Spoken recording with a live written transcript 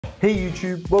Hey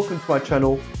YouTube, welcome to my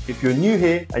channel. If you're new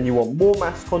here and you want more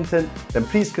maths content, then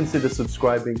please consider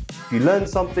subscribing. If you learned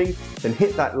something, then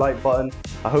hit that like button.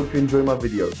 I hope you enjoy my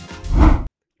video.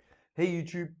 Hey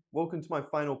YouTube, welcome to my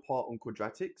final part on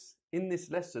quadratics. In this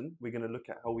lesson, we're going to look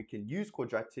at how we can use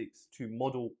quadratics to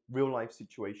model real life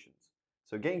situations.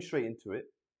 So getting straight into it,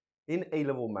 in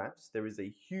A-level maths, there is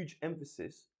a huge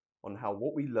emphasis on how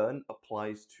what we learn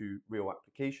applies to real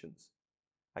applications.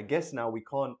 I guess now we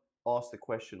can't ask the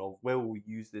question of where will we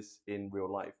use this in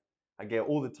real life. I get it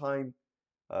all the time.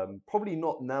 Probably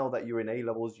not now that you're in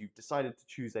A-levels, you've decided to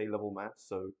choose A-level maths,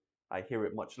 so I hear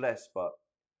it much less, but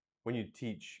when you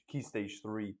teach Key Stage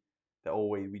 3, they're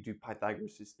always, we do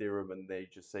Pythagoras' theorem and they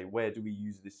just say, where do we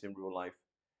use this in real life?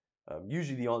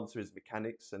 Usually the answer is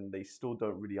mechanics and they still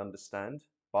don't really understand,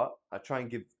 but I try and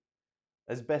give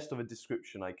as best of a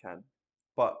description I can.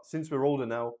 But since we're older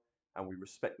now and we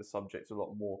respect the subject a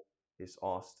lot more, it's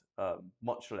asked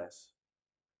much less.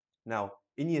 Now,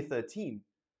 in year 13,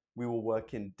 we will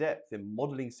work in depth in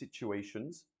modeling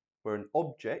situations where an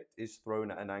object is thrown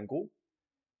at an angle.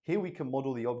 Here we can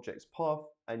model the object's path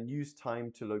and use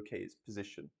time to locate its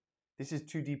position. This is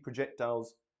 2D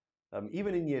projectiles.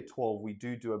 Even in year 12, we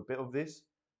do a bit of this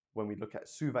when we look at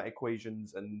Suvat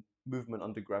equations and movement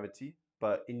under gravity.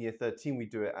 But in year 13, we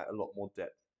do it at a lot more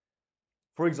depth.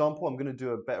 For example, I'm going to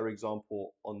do a better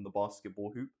example on the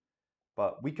basketball hoop,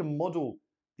 but we can model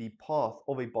the path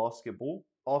of a basketball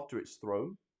after it's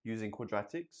thrown using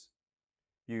quadratics.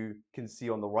 You can see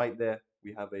on the right there,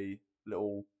 we have a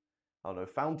little,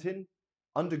 fountain.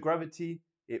 Under gravity,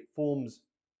 it forms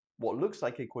what looks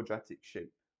like a quadratic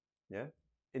shape. Yeah.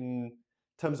 In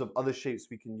terms of other shapes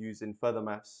we can use in further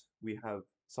maths, we have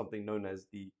something known as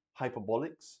the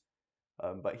hyperbolics.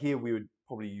 But here we would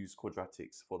probably use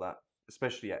quadratics for that,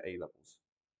 especially at A levels.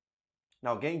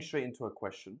 Now, getting straight into a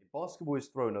question, a basketball is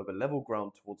thrown over level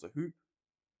ground towards a hoop.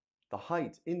 The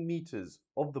height in meters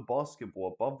of the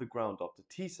basketball above the ground after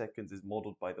t seconds is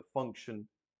modeled by the function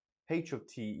h of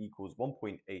t equals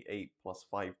 1.88 plus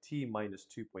 5t minus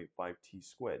 2.5t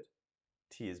squared.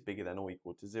 T is bigger than or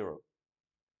equal to 0.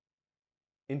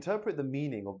 Interpret the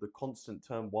meaning of the constant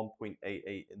term 1.88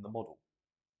 in the model.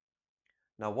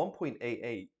 Now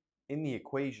 1.88 in the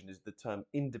equation is the term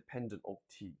independent of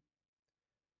t.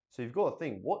 So you've got to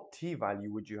think, what t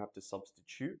value would you have to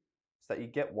substitute so that you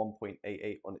get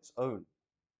 1.88 on its own?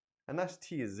 And that's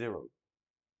t is 0.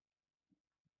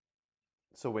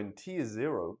 So when t is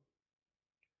 0,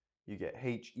 you get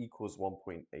h equals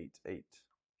 1.88.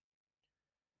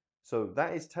 So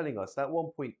that is telling us, that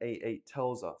 1.88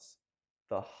 tells us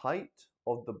the height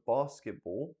of the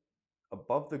basketball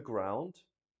above the ground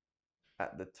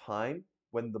at the time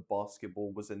when the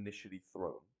basketball was initially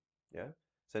thrown. Yeah.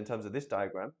 So in terms of this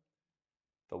diagram,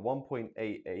 the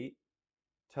 1.88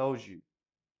 tells you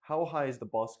how high is the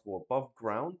basketball above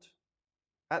ground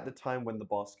at the time when the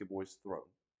basketball is thrown.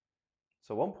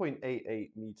 So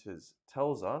 1.88 meters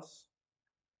tells us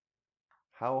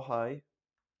how high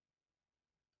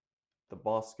the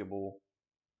basketball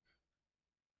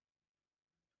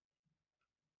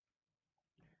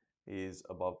is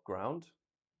above ground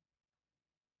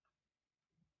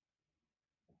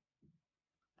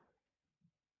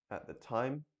at the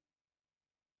time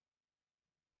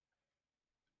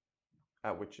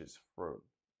at which it's thrown,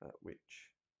 at which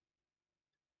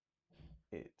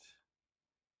it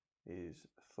is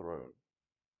thrown.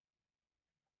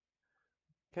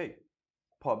 Okay,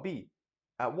 part B.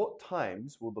 At what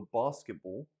times will the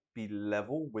basketball be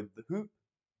level with the hoop,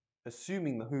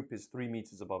 assuming the hoop is 3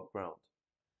 meters above ground?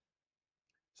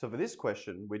 So for this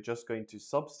question, we're just going to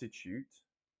substitute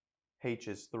h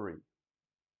as 3.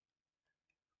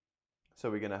 So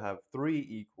we're going to have 3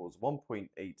 equals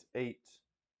 1.88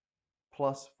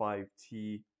 plus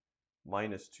 5t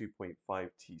minus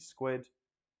 2.5t squared.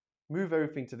 Move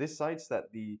everything to this side so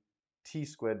that the t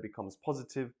squared becomes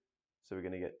positive. So we're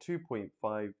going to get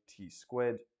 2.5t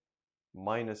squared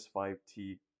minus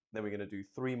 5t. Then we're going to do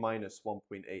 3 minus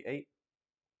 1.88.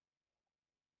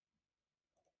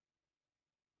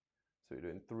 So we're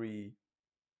doing 3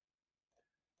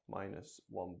 minus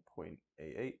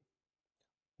 1.88.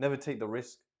 Never take the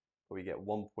risk, but we get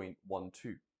 1.12.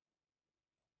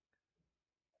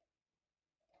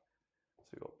 So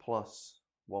we've got plus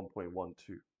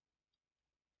 1.12.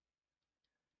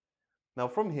 Now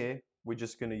from here, we're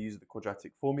just going to use the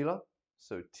quadratic formula.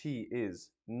 So t is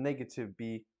negative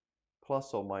b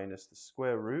plus or minus the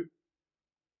square root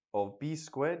of b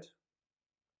squared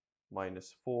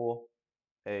minus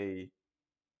 4ac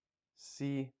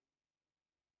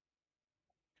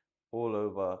all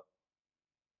over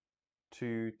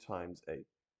 2 times a.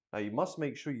 Now you must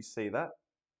make sure you say that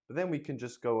But then we can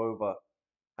just go over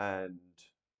and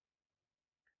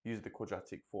use the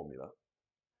quadratic formula,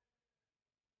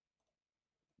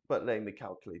 but letting the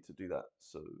calculator do that.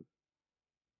 So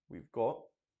we've got,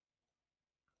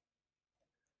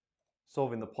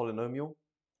 solving the polynomial,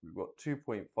 we've got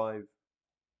 2.5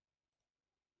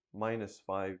 minus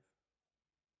 5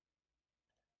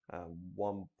 and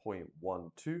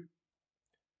 1.12.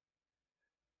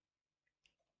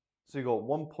 So you've got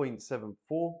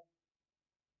 1.74,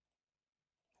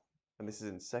 and this is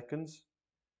in seconds.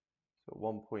 So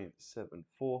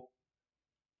 1.74.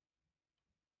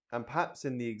 And perhaps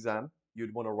in the exam,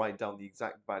 you'd want to write down the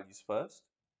exact values first,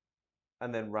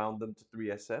 and then round them to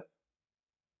 3SF.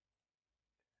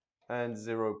 And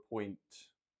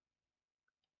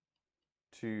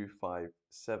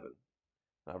 0.257.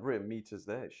 Now, I've written meters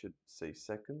there, it should say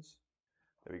seconds.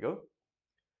 There we go.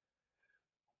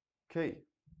 Okay.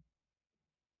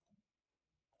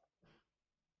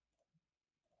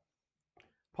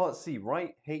 Part C,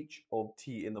 write h of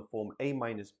t in the form a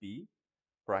minus b,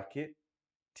 bracket,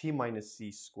 t minus c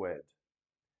squared.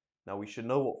 Now we should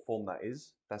know what form that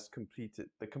is. That's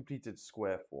the completed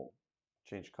square form.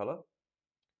 Change color.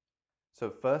 So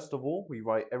first of all, we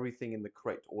write everything in the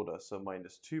correct order. So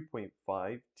minus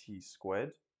 2.5 t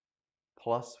squared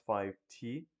plus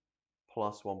 5t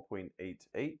plus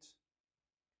 1.88.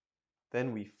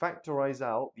 Then we factorize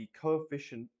out the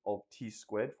coefficient of t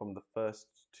squared from the first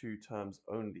two terms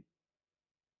only.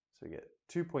 So we get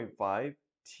 2.5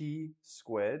 t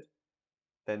squared,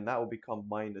 then that will become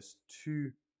minus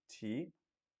 2t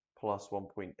plus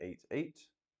 1.88.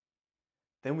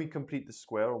 Then we complete the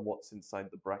square on what's inside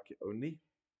the bracket only.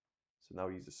 So now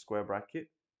we use a square bracket.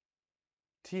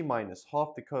 T minus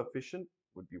half the coefficient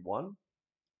would be 1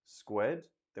 squared.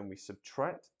 Then we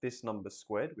subtract this number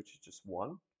squared, which is just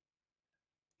 1.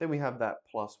 Then we have that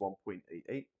plus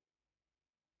 1.88.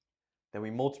 Then we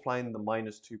multiply in the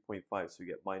minus 2.5, so we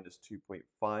get minus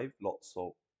 2.5, lots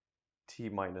of t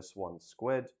minus 1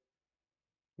 squared.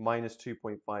 Minus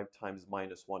 2.5 times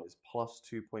minus 1 is plus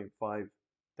 2.5.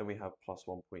 Then we have plus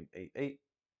 1.88.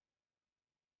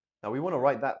 Now we want to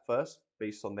write that first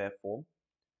based on their form.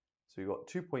 So we've got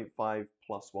 2.5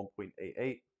 plus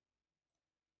 1.88.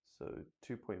 So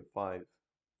 2.5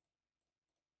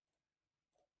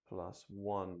 plus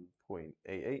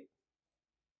 1.88.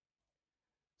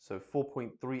 So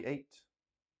 4.38.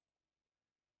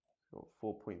 So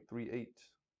 4.38.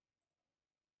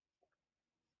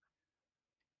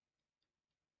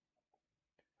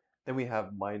 Then we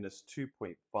have minus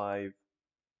 2.5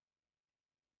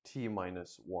 t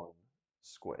minus 1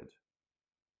 squared.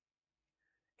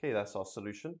 Okay, that's our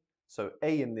solution. So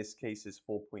A in this case is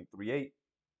 4.38,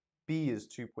 B is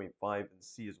 2.5, and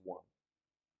C is 1.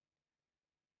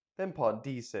 Then part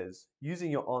D says,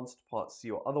 using your answer to part C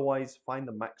or otherwise, find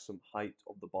the maximum height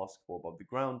of the basketball above the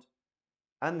ground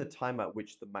and the time at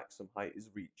which the maximum height is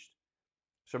reached.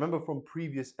 So remember from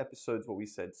previous episodes what we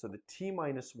said. So the t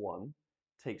minus 1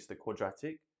 takes the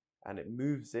quadratic and it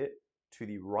moves it to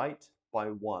the right by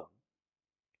 1.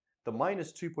 The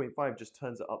minus 2.5 just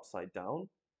turns it upside down,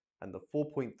 and the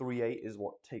 4.38 is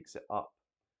what takes it up.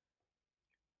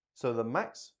 So the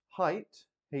max height,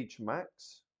 h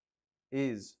max,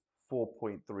 is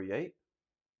 4.38,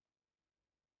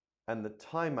 and the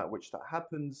time at which that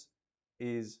happens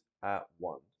is at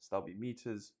 1. So that'll be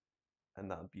meters, and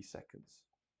that'll be seconds.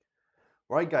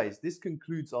 Right guys, this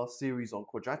concludes our series on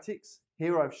quadratics.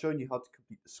 Here I've shown you how to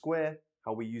complete the square,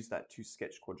 how we use that to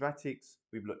sketch quadratics.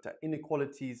 We've looked at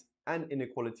inequalities and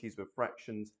inequalities with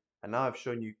fractions, and now I've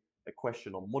shown you a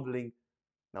question on modeling.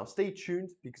 Now stay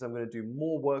tuned because I'm going to do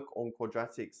more work on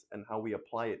quadratics and how we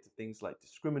apply it to things like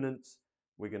discriminants.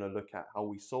 We're going to look at how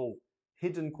we solve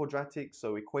hidden quadratics,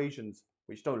 so equations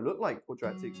which don't look like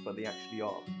quadratics but they actually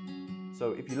are.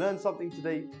 So if you learned something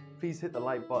today, please hit the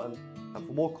like button, and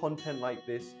for more content like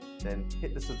this, then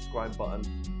hit the subscribe button.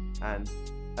 And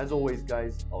as always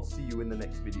guys, I'll see you in the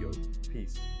next video.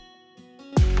 Peace.